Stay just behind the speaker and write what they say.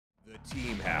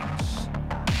Team House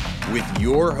with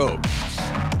your hosts,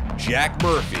 Jack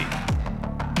Murphy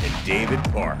and David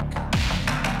Park.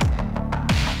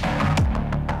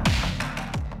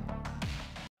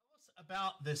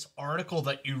 About this article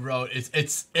that you wrote.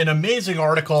 It's an amazing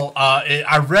article.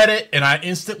 I read it and I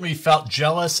instantly felt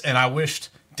jealous, and I wished,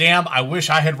 damn, I wish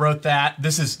I had wrote that.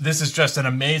 This is just an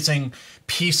amazing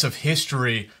piece of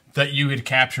history that you had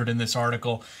captured in this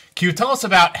article. Can you tell us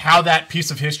about how that piece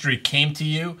of history came to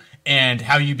you and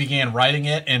how you began writing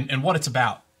it and what it's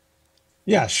about?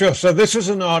 Yeah, sure. So this is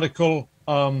an article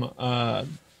that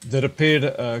appeared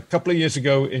a couple of years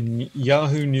ago in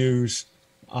Yahoo News,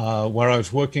 where I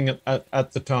was working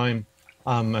at the time,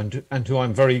 and who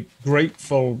I'm very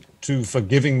grateful to for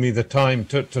giving me the time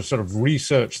to sort of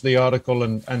research the article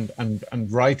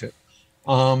and write it.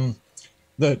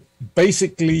 That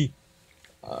basically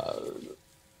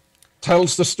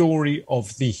tells the story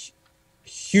of the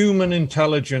human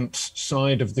intelligence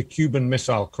side of the Cuban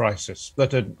Missile Crisis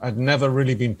that had never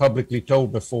really been publicly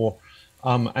told before,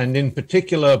 and in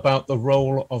particular about the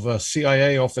role of a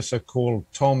CIA officer called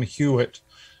Tom Hewitt,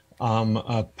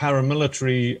 a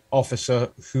paramilitary officer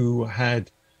who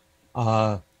had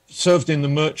served in the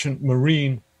Merchant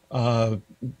Marine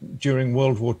during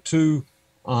World War II,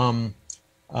 and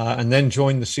then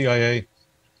joined the CIA.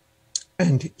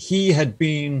 And he had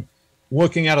been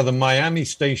working out of the Miami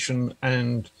station,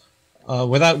 and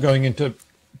without going into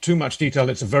too much detail,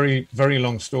 it's a very, very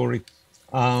long story.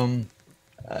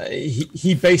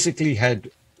 He basically had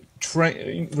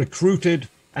recruited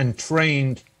and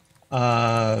trained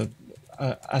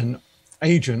an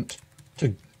agent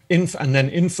and then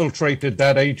infiltrated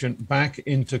that agent back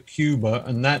into Cuba,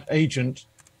 and that agent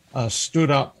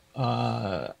stood up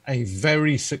a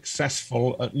very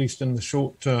successful, at least in the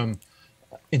short term,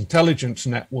 intelligence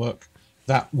network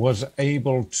that was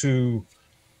able to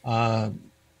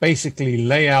basically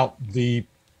lay out the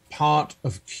part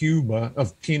of Cuba,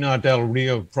 of Pinar del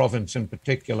Rio province in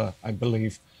particular, I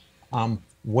believe,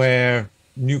 where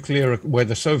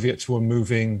the Soviets were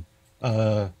moving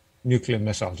nuclear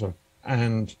missiles,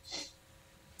 and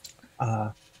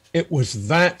it was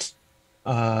that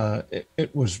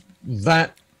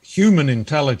human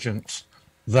intelligence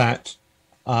that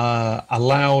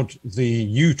allowed the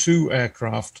U-2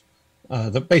 aircraft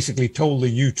that basically told the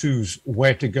U-2s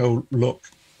where to go look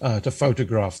to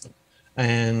photograph them.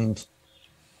 And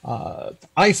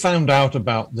I found out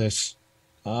about this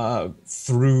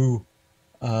through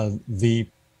a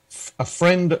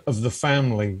friend of the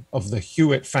family, of the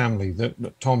Hewitt family,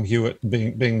 that Tom Hewitt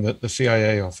being the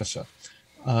CIA officer.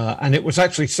 And it was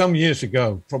actually some years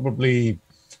ago, probably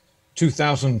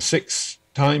 2006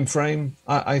 time frame,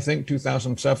 I think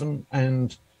 2007.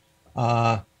 And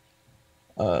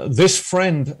this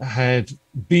friend had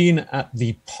been at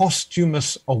the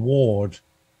posthumous award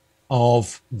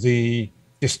of the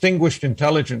Distinguished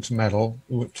Intelligence Medal,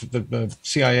 which is the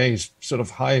CIA's sort of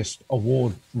highest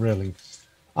award, really,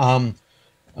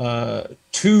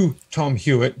 to Tom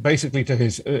Hewitt, basically to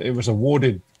his, it was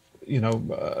awarded,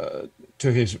 to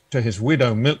his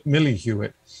widow, Millie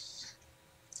Hewitt,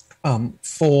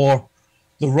 for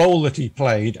the role that he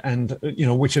played, and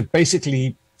which had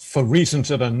basically, for reasons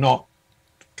that are not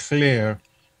clear,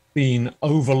 been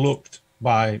overlooked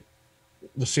by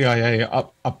the CIA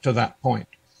up to that point.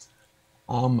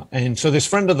 And so this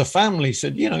friend of the family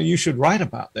said, you should write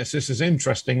about this. This is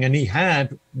interesting. And he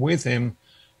had with him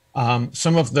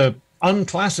some of the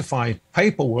unclassified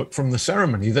paperwork from the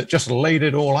ceremony that just laid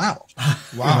it all out.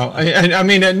 Wow. And I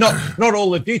mean, not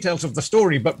all the details of the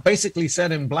story, but basically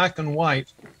said in black and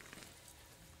white,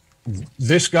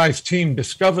 this guy's team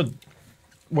discovered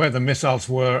where the missiles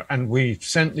were, and we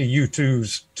sent the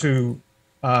U-2s to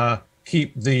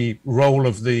keep the role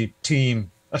of the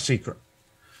team a secret.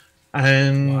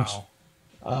 And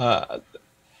Wow.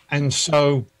 And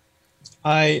so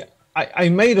I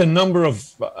made a number of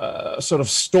sort of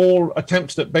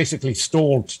attempts that basically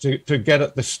stalled to get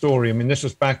at this story. I mean, this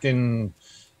was back in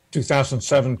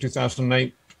 2007,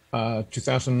 2008,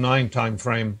 2009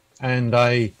 timeframe, and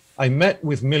I met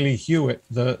with Millie Hewitt,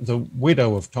 the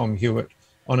widow of Tom Hewitt,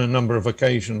 on a number of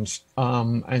occasions,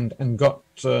 and got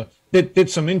did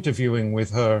some interviewing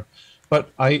with her, but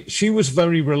she was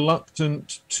very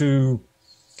reluctant to,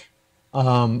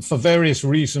 for various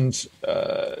reasons,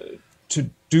 to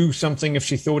do something if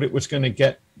she thought it was going to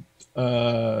get,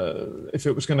 if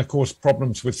it was going to cause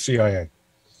problems with CIA.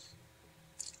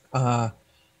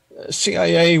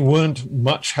 CIA weren't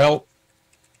much help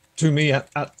to me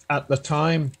at the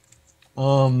time.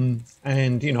 And,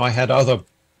 I had other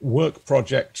work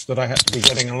projects that I had to be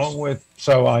getting along with.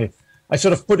 So I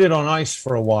sort of put it on ice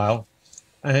for a while.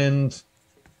 And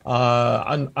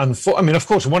I mean, of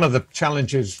course, one of the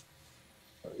challenges,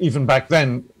 even back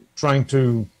then, trying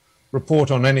to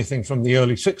report on anything from the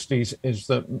early 60s is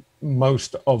that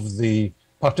most of the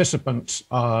participants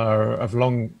have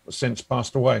long since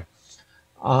passed away.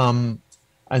 And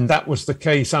that was the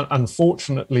case.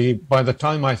 Unfortunately, by the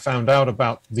time I found out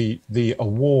about the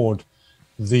award,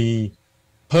 the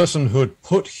person who had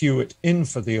put Hewitt in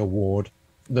for the award,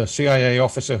 the CIA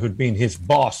officer who'd been his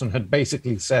boss and had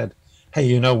basically said, hey,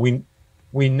 you know,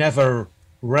 we never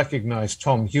recognized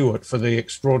Tom Hewitt for the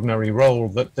extraordinary role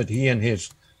that he and his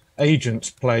agents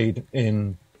played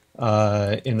in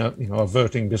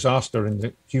averting disaster in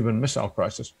the Cuban Missile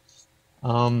Crisis.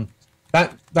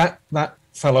 That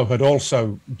fellow had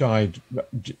also died,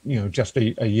 just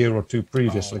a year or two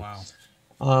previously.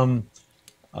 Oh,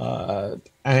 wow.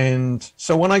 And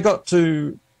so when I got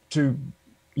to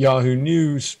Yahoo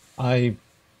News, I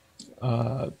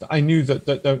knew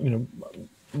that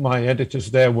my editors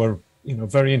there were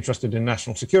very interested in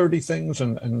national security things,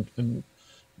 and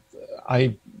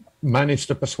I managed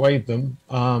to persuade them,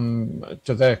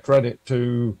 to their credit,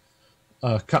 to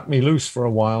cut me loose for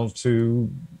a while to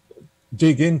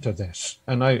dig into this.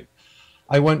 And I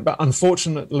went back.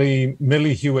 Unfortunately,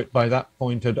 Millie Hewitt by that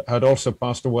point had also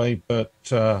passed away, but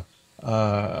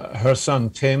her son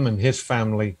Tim and his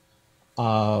family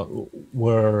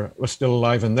were still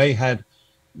alive, and they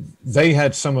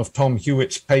had some of Tom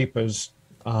Hewitt's papers.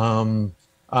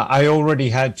 I already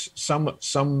had some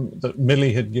that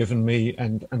Millie had given me,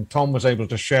 and Tom was able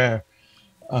to share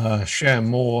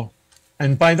more.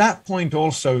 And by that point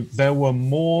also, there were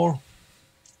more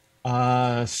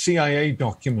CIA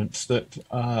documents that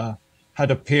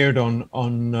had appeared on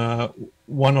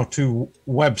one or two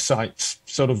websites,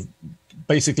 sort of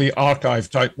basically archive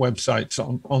type websites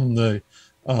on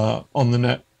the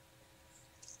net,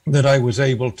 that I was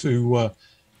able to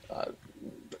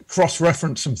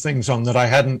cross-reference some things on that I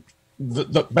hadn't,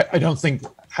 that I don't think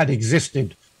had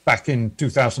existed back in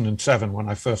 2007 when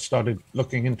I first started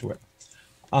looking into it.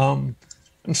 And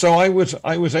so I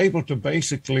was able to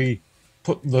basically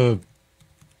put the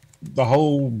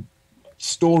whole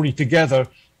story together.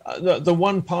 The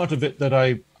one part of it that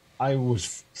I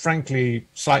was frankly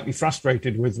slightly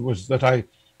frustrated with was that I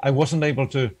wasn't able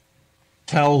to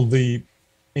tell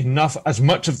as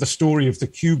much of the story of the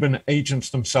Cuban agents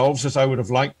themselves as I would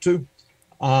have liked to.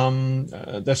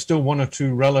 There's still one or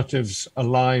two relatives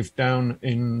alive down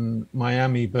in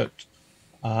Miami, but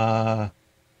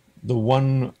the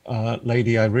one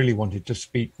lady I really wanted to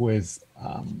speak with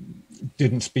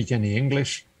didn't speak any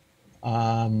English,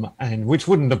 and which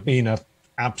wouldn't have been an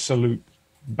absolute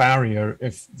barrier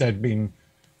if they'd been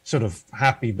sort of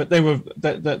happy, but they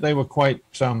were quite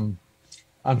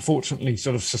unfortunately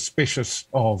sort of suspicious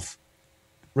of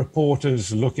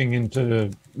reporters looking into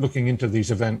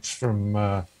these events from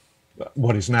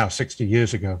what is now 60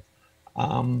 years ago.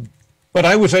 But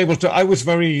I was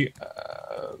very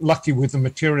lucky with the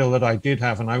material that I did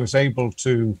have, and I was able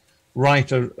to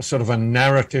write a sort of a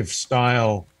narrative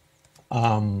style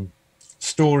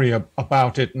story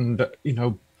about it. And,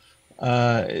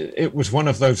 it was one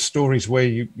of those stories where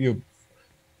you're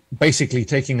basically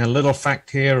taking a little fact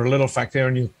here,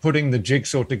 and you're putting the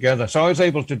jigsaw together. So I was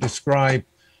able to describe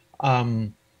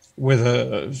with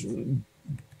a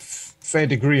fair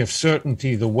degree of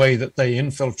certainty the way that they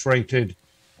infiltrated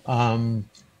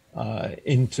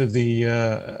into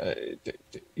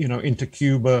into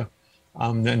Cuba,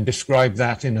 and describe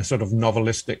that in a sort of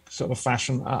novelistic sort of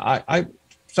fashion.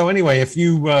 So anyway, if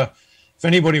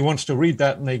anybody wants to read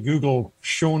that and they Google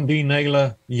Sean D.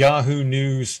 Naylor, Yahoo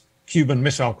News, Cuban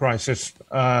Missile Crisis,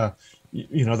 that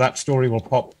story will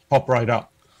pop right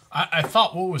up. I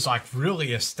thought what was like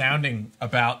really astounding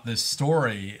about this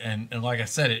story, and like I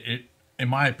said, it in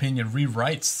my opinion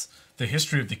rewrites the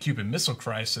history of the Cuban Missile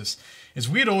Crisis, is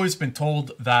we had always been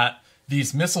told that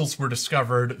these missiles were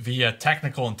discovered via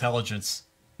technical intelligence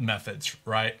methods,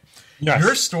 right? Yes.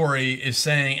 Your story is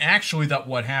saying actually that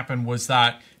what happened was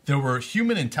that there were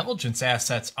human intelligence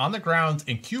assets on the ground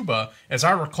in Cuba. As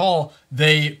I recall,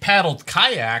 they paddled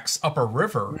kayaks up a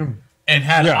river and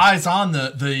had eyes on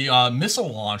the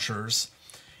missile launchers,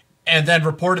 and then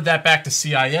reported that back to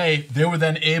CIA. They were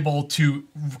then able to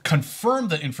confirm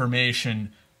the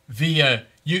information via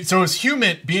so it was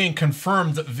human being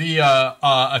confirmed via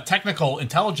a technical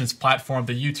intelligence platform,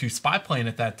 the U-2 spy plane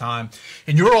at that time.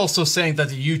 And you're also saying that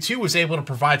the U-2 was able to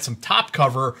provide some top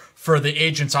cover for the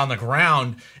agents on the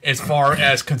ground as far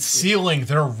as concealing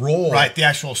their role. Right, the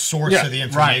actual source of the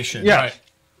information. Right. Yeah, right.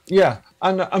 Yeah,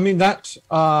 and I mean that.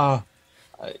 I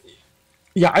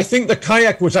think the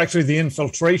kayak was actually the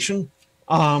infiltration.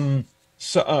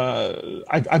 So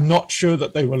I'm not sure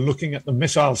that they were looking at the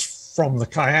missiles from the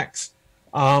kayaks,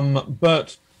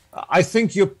 but I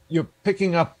think you're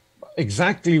picking up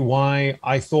exactly why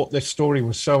I thought this story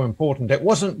was so important. It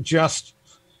wasn't just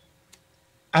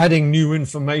adding new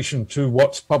information to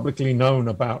what's publicly known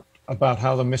about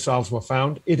how the missiles were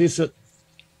found. It is that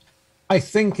I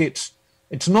think it's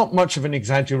not much of an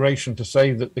exaggeration to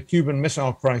say that the Cuban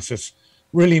Missile Crisis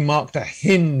really marked a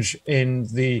hinge in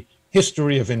the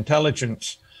history of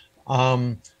intelligence,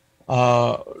 after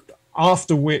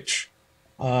which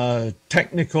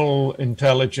technical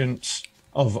intelligence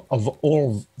of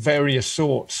all various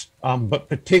sorts, but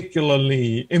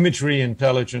particularly imagery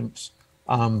intelligence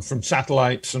from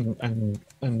satellites and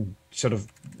sort of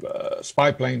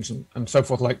spy planes and so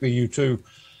forth, like the U-2,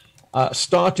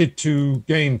 started to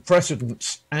gain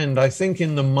precedence. And I think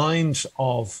in the minds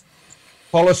of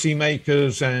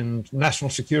policymakers and national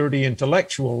security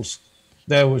intellectuals,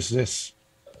 there was this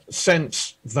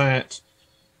sense that,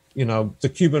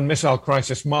 the Cuban Missile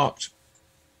Crisis marked,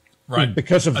 right,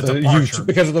 because of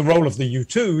the role of the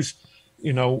U-2s,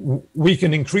 we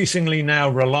can increasingly now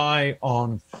rely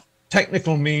on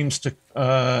technical means to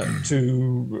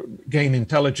gain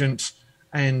intelligence,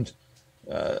 and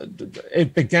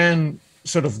it began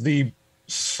sort of the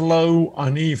slow,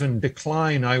 uneven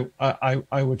decline,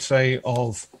 I would say,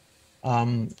 of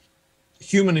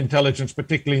human intelligence,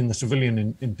 particularly in the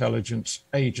civilian intelligence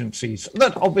agencies.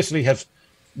 That obviously has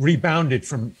rebounded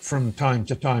from time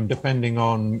to time, depending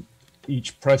on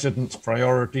each president's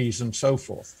priorities and so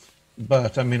forth.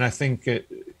 But I mean, I think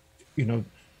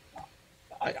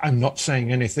I'm not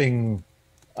saying anything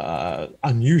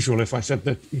unusual if I said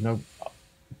that,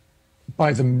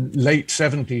 by the late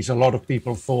 70s, a lot of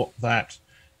people thought that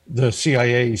the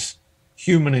CIA's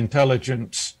human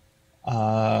intelligence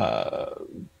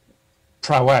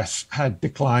prowess had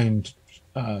declined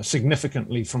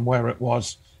significantly from where it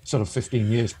was sort of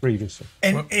 15 years previously.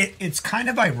 And it's kind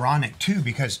of ironic, too,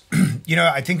 because,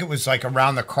 I think it was like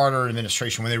around the Carter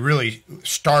administration when they really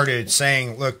started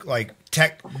saying, look, like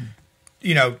technical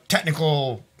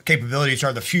capabilities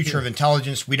are the future of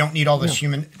intelligence. We don't need all this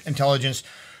human intelligence.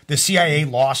 The CIA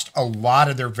lost a lot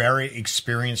of their very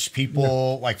experienced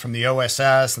people, like from the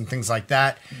OSS and things like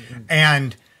that.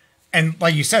 And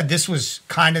like you said, this was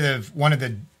kind of one of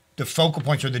the focal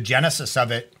points or the genesis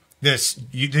of it. The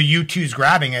U-2s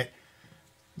grabbing it,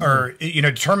 or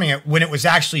determining it when it was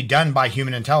actually done by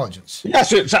human intelligence.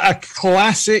 Yes, it's a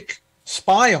classic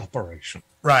spy operation.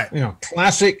 Right.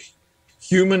 Classic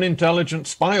human intelligence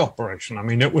spy operation. I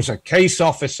mean, it was a case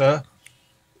officer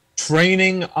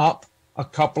training up a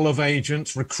couple of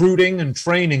agents, recruiting and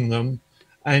training them,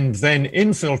 and then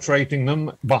infiltrating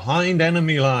them behind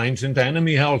enemy lines into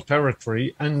enemy-held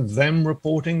territory, and them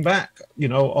reporting back,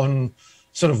 on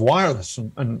sort of wireless,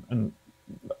 and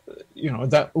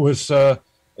that was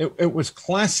it was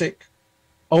classic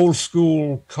old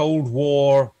school Cold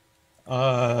War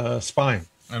spying.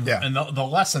 And the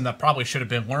lesson that probably should have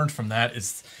been learned from that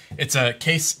is it's a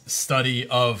case study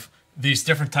of these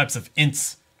different types of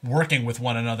ints working with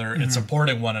one another and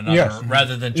supporting one another,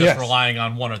 rather than just relying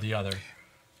on one or the other.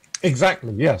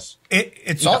 Exactly. Yes.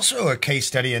 It's also a case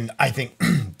study, and I think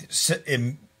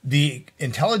in the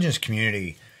intelligence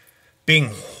community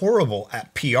being horrible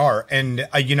at PR, and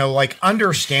like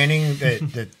understanding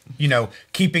that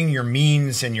keeping your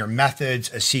means and your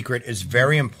methods a secret is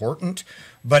very important,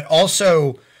 but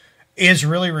also is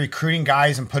really recruiting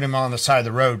guys and putting them on the side of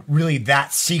the road really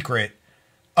that secret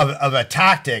of a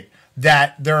tactic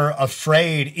that they're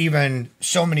afraid, even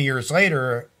so many years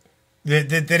later,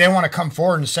 that they don't want to come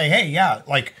forward and say, hey, yeah,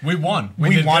 like we won.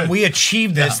 We won. We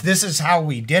achieved this. Yeah. This is how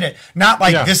we did it. Not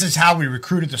like this is how we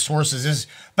recruited the sources.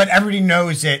 But everybody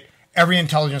knows that every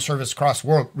intelligence service across the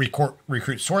world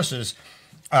recruits sources,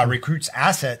 recruits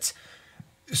assets.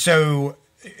 So,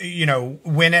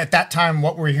 when at that time,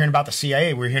 what were we hearing about the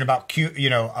CIA? We were hearing about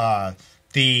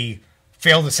the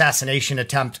failed assassination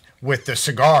attempt with the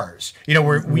cigars.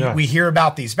 We hear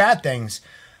about these bad things,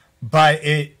 but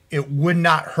it would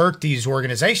not hurt these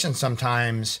organizations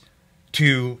sometimes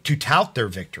to tout their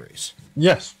victories.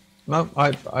 Yes, no,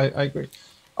 I agree.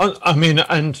 I mean,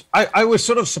 and I was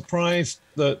sort of surprised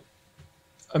that,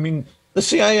 I mean, the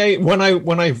CIA, when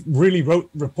I really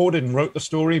reported and wrote the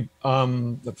story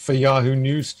for Yahoo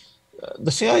News,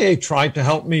 the CIA tried to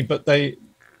help me, but they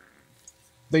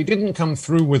didn't come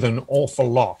through with an awful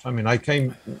lot. I mean,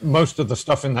 most of the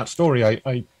stuff in that story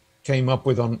I came up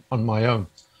with on my own.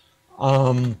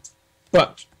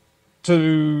 But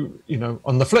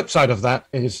on the flip side of that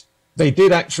is they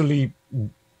did actually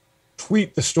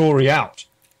tweet the story out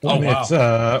when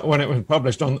it was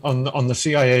published on the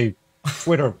CIA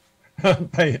Twitter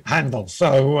handle.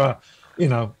 So,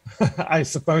 I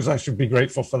suppose I should be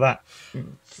grateful for that.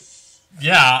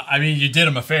 Yeah, I mean, you did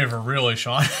him a favor, really,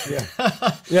 Sean.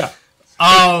 Yeah.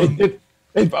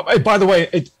 By the way,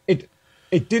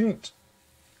 it didn't.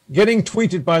 Getting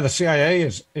tweeted by the CIA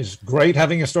is great,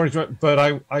 having a story to it,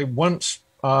 but I once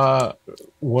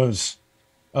was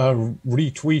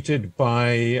retweeted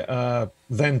by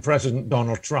then President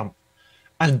Donald Trump.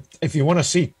 And if you want to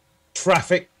see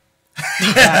traffic,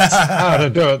 that's how to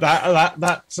do it.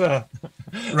 That's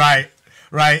right.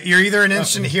 You're either an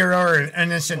instant hero or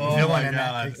an instant villain. In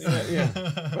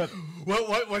that.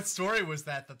 But what story was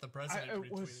that the president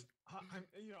retweeted? I